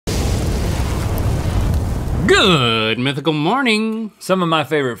Good mythical morning. Some of my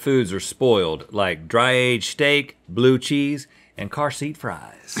favorite foods are spoiled, like dry-aged steak, blue cheese, and car seat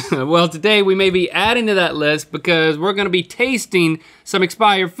fries. Well, today we may be adding to that list because we're gonna be tasting some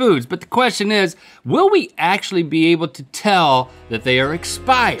expired foods. But the question is, will we actually be able to tell that they are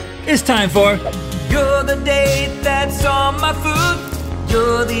expired? It's time for You're the date that's on my food.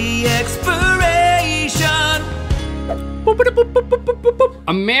 You're the expiration.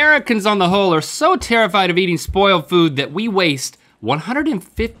 Americans on the whole are so terrified of eating spoiled food that we waste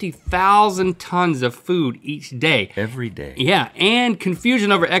 150,000 tons of food each day. every day. Yeah, and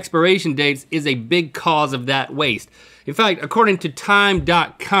confusion over expiration dates is a big cause of that waste. In fact, according to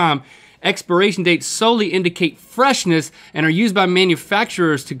time.com, expiration dates solely indicate freshness and are used by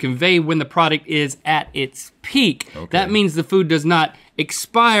manufacturers to convey when the product is at its peak. Okay. That means the food does not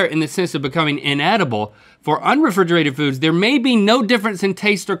expire in the sense of becoming inedible. For unrefrigerated foods, there may be no difference in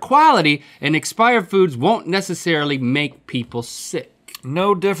taste or quality, and expired foods won't necessarily make people sick.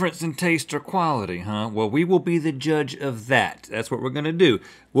 No difference in taste or quality, huh? Well, we will be the judge of that. That's what we're gonna do.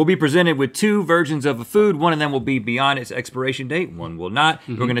 We'll be presented with two versions of a food. One of them will be beyond its expiration date, one will not.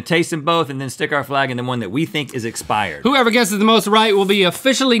 We're gonna taste them both and then stick our flag in the one that we think is expired. Whoever guesses the most right will be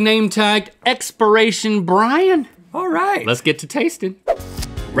officially name tagged Expiration Brian. All right. Let's get to tasting.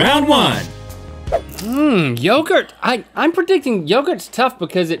 Round one. Yogurt. I'm predicting yogurt's tough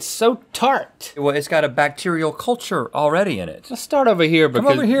because it's so tart. Well, it's got a bacterial culture already in it. Let's start over here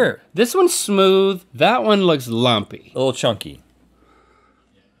because over here. This one's smooth, that one looks lumpy. A little chunky.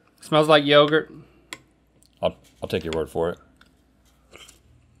 Smells like yogurt. I'll take your word for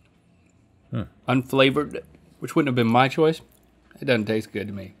it. Unflavored, which wouldn't have been my choice. It doesn't taste good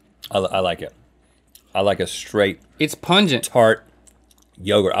to me. I like it. I like a straight It's pungent. tart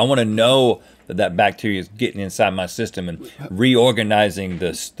yogurt. I want to know that bacteria is getting inside my system and reorganizing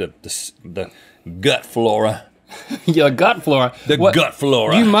the gut flora. Your gut flora. Gut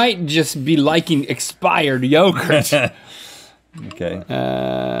flora. You might just be liking expired yogurt. Okay.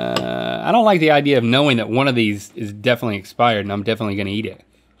 I don't like the idea of knowing that one of these is definitely expired and I'm definitely gonna eat it.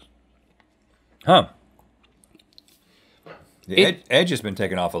 Huh. The edge has been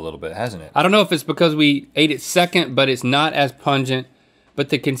taken off a little bit, hasn't it? I don't know if it's because we ate it second, but it's not as pungent, but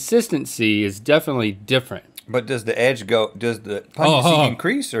the consistency is definitely different. But does the edge go, does the pungency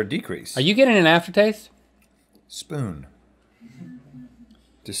increase or decrease? Are you getting an aftertaste? Spoon.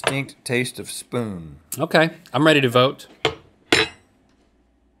 Distinct taste of spoon. Okay, I'm ready to vote.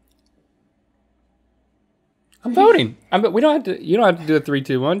 I'm voting. We don't have to, you don't have to do a 3,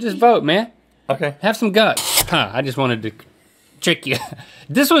 2, 1, just vote, man. Okay. Have some guts. Huh, I just wanted to trick you.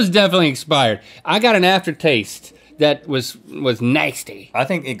 This was definitely expired. I got an aftertaste that was nasty. I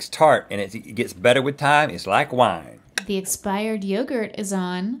think it's tart and it gets better with time. It's like wine. The expired yogurt is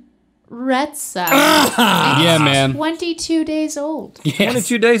on Rhett's side. Yeah, man. 22 days old. Yes.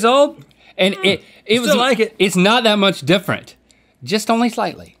 22 days old? And it was Still like it. It's not that much different, just only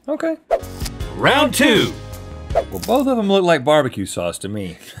slightly. Okay. Round two. Well, both of them look like barbecue sauce to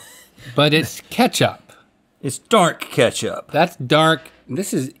me. But it's ketchup. It's dark ketchup. That's dark.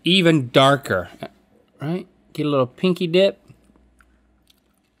 This is even darker, right? Get a little pinky dip.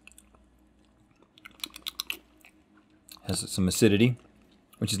 Has some acidity,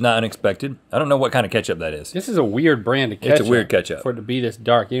 which is not unexpected. I don't know what kind of ketchup that is. This is a weird brand of ketchup. It's a weird ketchup. For it to be this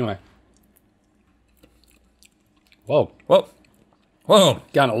dark, anyway. Whoa. Whoa. Whoa.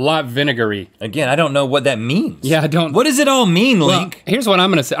 Got a lot vinegary. Again, I don't know what that means. Yeah, I don't. What does it all mean, Link? Well, here's what I'm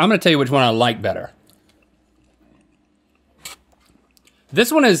gonna say. I'm gonna tell you which one I like better.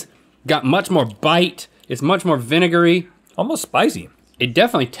 This one has got much more bite. It's much more vinegary. Almost spicy. It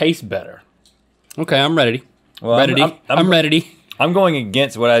definitely tastes better. Okay, I'm ready. Well, I'm ready. I'm going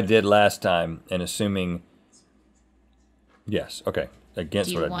against what I did last time and assuming, yes, okay, against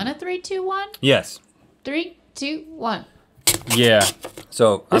Do what you I want did. a 3, 2, 1? Yes. 3, 2, 1. Yeah.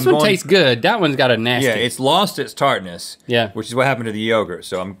 So This one tastes good. That one's got a nasty. Yeah, it's lost its tartness. Yeah. Which is what happened to the yogurt.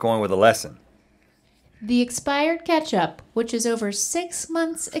 So I'm going with a lesson. The expired ketchup, which is over 6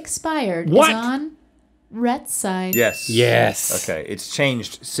 months expired, What? is on Rhett's side. Yes. Yes. Okay, it's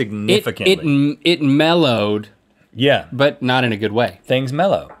changed significantly. It mellowed, Yeah, but not in a good way. things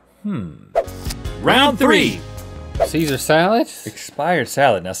mellow. Round three. Caesar salad? Expired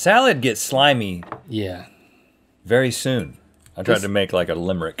salad. Now salad gets slimy Yeah. very soon. I tried to make like a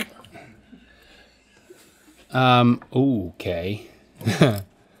limerick. Okay.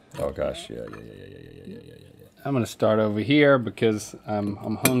 Oh gosh, yeah. I'm gonna start over here because I'm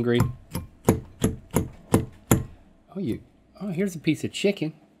hungry. Oh, here's a piece of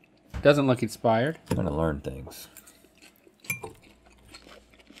chicken. Doesn't look expired. I'm gonna learn things.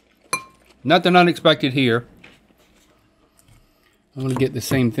 Nothing unexpected here. I want to get the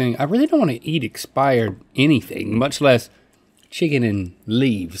same thing. I really don't want to eat expired anything, much less chicken and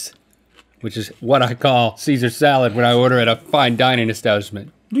leaves, which is what I call Caesar salad when I order at a fine dining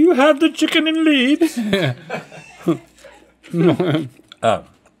establishment. Do you have the chicken and leaves?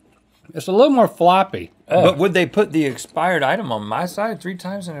 It's a little more floppy. But would they put the expired item on my side 3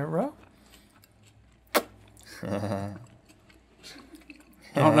 times in a row? I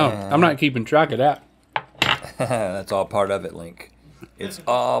don't know. I'm not keeping track of that. That's all part of it, Link. It's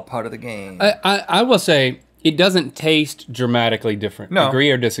all part of the game. I will say it doesn't taste dramatically different. No. Agree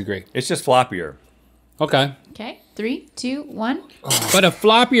or disagree? It's just floppier. Okay. Okay, 3, 2, 1. But a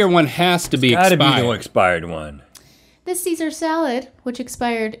floppier one has to be Gotta expired. be the expired one. This Caesar salad, which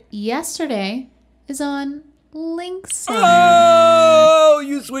expired yesterday, is on Link's side. Oh,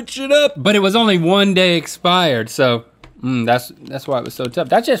 you switch it up. But it was only 1 day expired, so that's why it was so tough.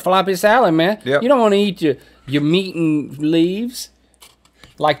 That's just floppy salad, man. Yep. You don't want to eat your meat and leaves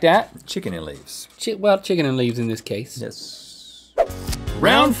like that. Chicken and leaves. Chicken and leaves in this case. Yes.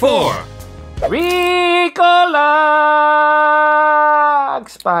 Round 4. Ricola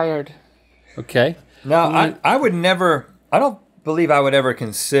expired. Okay. Now, I would never, I don't believe I would ever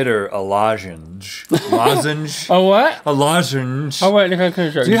consider a lozenge. Lozenge? A what? A lozenge. Oh wait, Do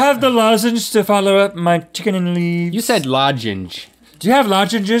you have the lozenge to follow up my chicken and leaves? You said lozenge. Do you have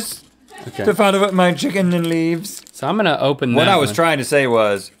lozenges Okay. to follow up my chicken and leaves? So I'm gonna open What that I was one. trying to say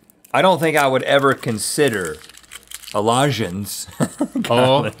was, I don't think I would ever consider a lozenge,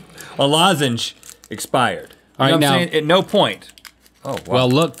 Oh. a lozenge expired. All right, you know what I'm now- saying? At no point. Oh, wow. Well,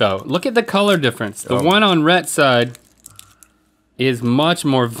 look though. Look at the color difference. The one on Rhett's side is much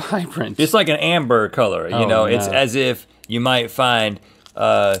more vibrant. It's like an amber color, you Oh, know? It's no. as if you might find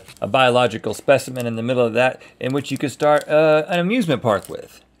a biological specimen in the middle of that in which you could start an amusement park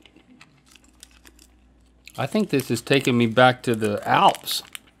with. I think this is taking me back to the Alps.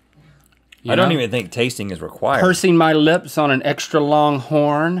 You I don't know? even think tasting is required. Pursing my lips on an extra long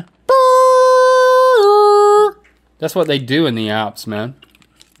horn. That's what they do in the Alps, man.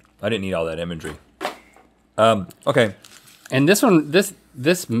 I didn't need all that imagery. Okay. And this one, this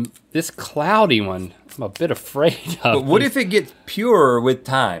cloudy one, I'm a bit afraid of. But what if it gets purer with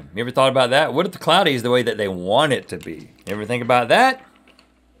time? You ever thought about that? What if the cloudy is the way that they want it to be? You ever think about that?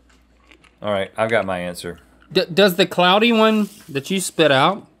 All right, I've got my answer. Does the cloudy one that you spit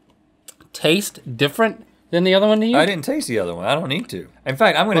out taste different than the other one to you? I didn't taste the other one. I don't need to. In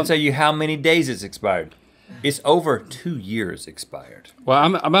fact, I'm going to tell you how many days it's expired. It's over 2 years expired. Well,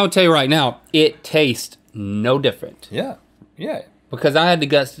 I'm going to tell you right now, it tastes no different. Yeah, yeah. Because I had the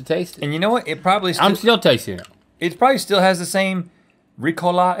guts to taste it. And you know what? It probably I'm still tasting it. it probably still has the same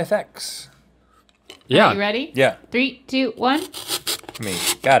Ricola effects. Yeah. Are you ready? Yeah. 3, 2, 1. I mean,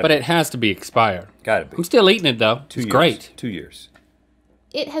 gotta But be. it has to be expired. Gotta be. I'm still eating it though. 2 It's years. great. 2 years.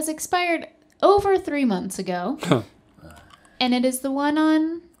 It has expired over 3 months ago. And it is the one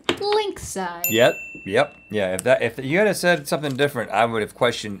on Link's side. Yep. Yeah. If you had said something different, I would have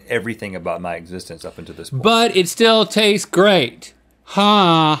questioned everything about my existence up until this point. But it still tastes great.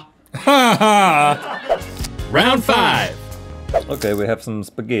 Ha. Round 5. Okay, we have some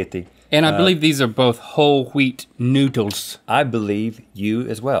spaghetti. And I believe these are both whole wheat noodles. I believe you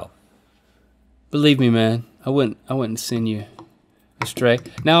as well. Believe me, man. I wouldn't send you astray.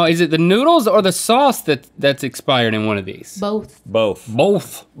 Now, is it the noodles or the sauce that's expired in one of these? Both. Both.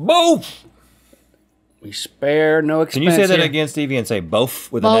 Both. Both. We spare no Can expense. you say that here. again, Stevie, and say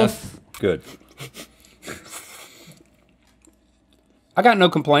both with an Both. F? Good. I got no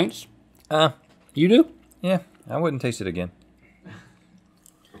complaints. You do? Yeah, I wouldn't taste it again.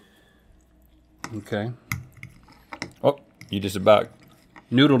 Okay. Oh, you just about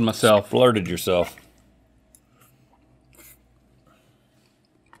Noodled myself. flirted yourself.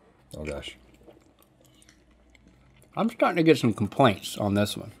 Oh gosh. I'm starting to get some complaints on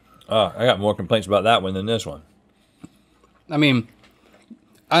this one. I got more complaints about that one than this one. I mean,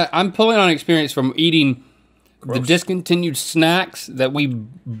 I'm pulling on experience from eating the Gross. discontinued snacks that we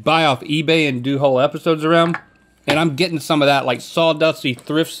buy off eBay and do whole episodes around. And I'm getting some of that like sawdusty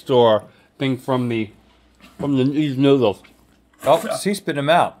thrift store thing from these noodles. Oh, he spit them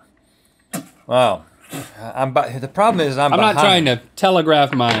out. Wow. The problem is I'm I'm not behind. trying to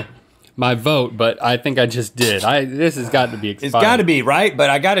telegraph my vote, but I think I just did. This has got to be expired. It's got to be, right? But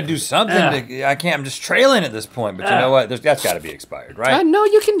I got to do something. I can't. I'm just trailing at this point. But you know what? That's got to be expired, right? No,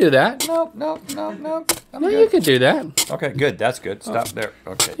 you can do that. No. I'm No, good. you can do that. Okay, good. That's good. Stop there.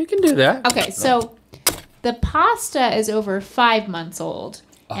 Okay. You can do that. Okay, so the pasta is over 5 months old.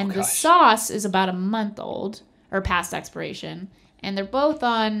 And the gosh. sauce is about a month old, or past expiration. And they're both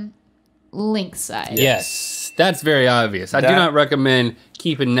on link side. Yes, that's very obvious. I do That- not recommend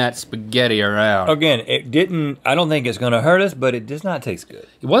keeping that spaghetti around. Again, it didn't, I don't think it's gonna hurt us, but it does not taste good.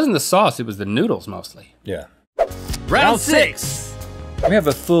 It wasn't the sauce, it was the noodles mostly. Yeah. Round 6. We have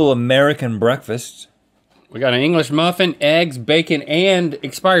a full American breakfast. We got an English muffin, eggs, bacon, and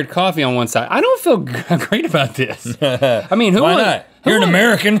expired coffee on one side. I don't feel great about this. I mean, Why not? You're an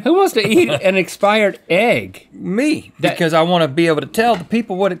American. Who wants to eat an expired egg? Me, because I want to be able to tell the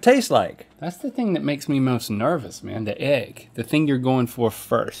people what it tastes like. That's the thing that makes me most nervous, man, the egg. The thing you're going for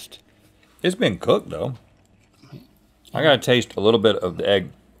first. It's been cooked though. I gotta taste a little bit of the egg,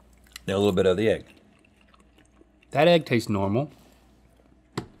 a little bit of the egg. That egg tastes normal.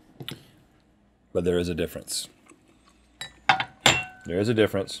 But there is a difference. There is a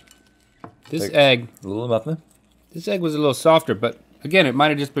difference. This Take egg, a little muffin. this egg was a little softer, but again, it might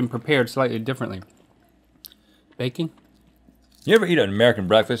have just been prepared slightly differently. Bacon? You ever eat an American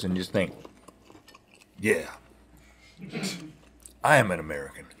breakfast and just think, yeah, I am an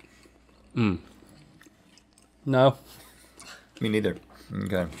American. No. Me neither.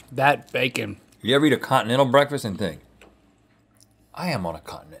 Okay. That bacon. You ever eat a continental breakfast and think, I am on a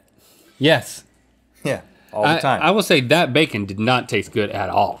continent? Yes. Yeah, all the time. I will say that bacon did not taste good at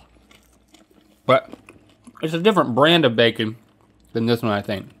all. But it's a different brand of bacon than this one, I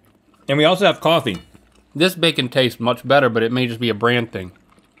think. And we also have coffee. This bacon tastes much better, but it may just be a brand thing.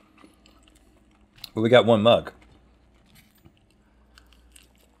 But we got one mug.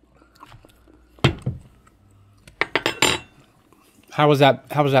 How was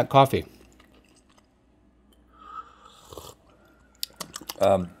that coffee?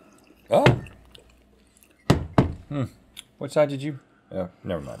 Oh. What side did you? Oh,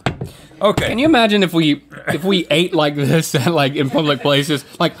 never mind. Okay. Can you imagine if we ate like this at, like in public places?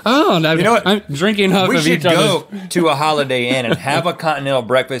 Like, oh, now You know what? I'm drinking off We of should each go other's. to a Holiday Inn and have a continental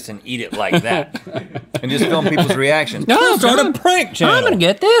breakfast and eat it like that. And just film people's reactions. No, Start I'm- a prank channel. I'm gonna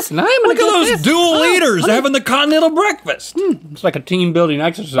get this, and I'm gonna Look get at those this. dual Oh, leaders having the continental breakfast. It's like a team building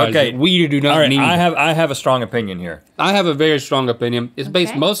exercise. Okay. that we do not All right, need. I have a strong opinion here. I have a very strong opinion. It's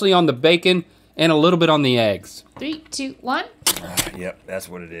based Okay. mostly on the bacon and a little bit on the eggs. 3, 2, 1. Yep, that's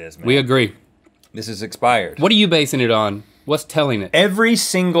what it is, man. We agree. This is expired. What are you basing it on? What's telling it? Every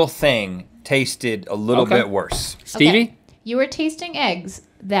single thing tasted a little Okay. bit worse. Stevie? Okay. You were tasting eggs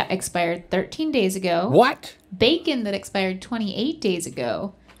that expired 13 days ago. What? Bacon that expired 28 days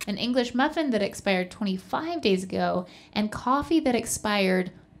ago. An English muffin that expired 25 days ago. And coffee that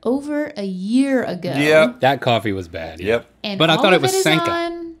expired over a year ago. Yep. That coffee was bad. yeah. Yep. And But I all thought it of was is Sanka.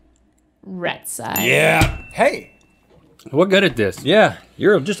 on Rhett's side. Yeah. Hey. We're good at this. Yeah,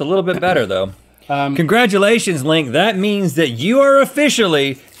 you're just a little bit better though. Congratulations, Link. That means that you are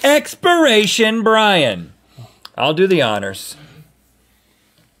officially Expiration Brian. I'll do the honors.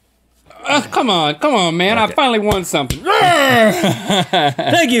 Come on, man. I Okay. finally won something.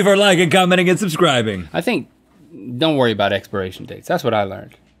 Thank you for liking, commenting, and subscribing. I think, don't worry about expiration dates. That's what I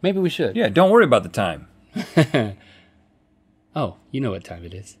learned. Maybe we should. Yeah, don't worry about the time. Oh, you know what time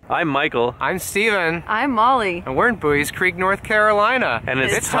it is. I'm Michael. I'm Steven. I'm Molly. And we're in Bowie's Creek, North Carolina. And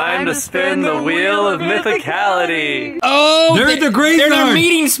it's time to spin the wheel of mythicality. Oh, They're the They're graveyard. their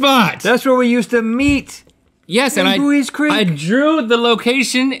meeting spot. That's where we used to meet. Yes, and in Bowie's Creek. I drew the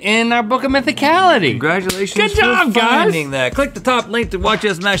location in our book of mythicality. Congratulations Good job, for guys. finding that. Click the top link to watch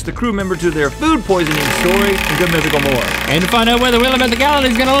us match the crew member to their food poisoning story and good mythical more. And to find out where the wheel of mythicality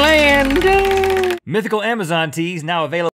is gonna land. Mythical Amazon teas now available.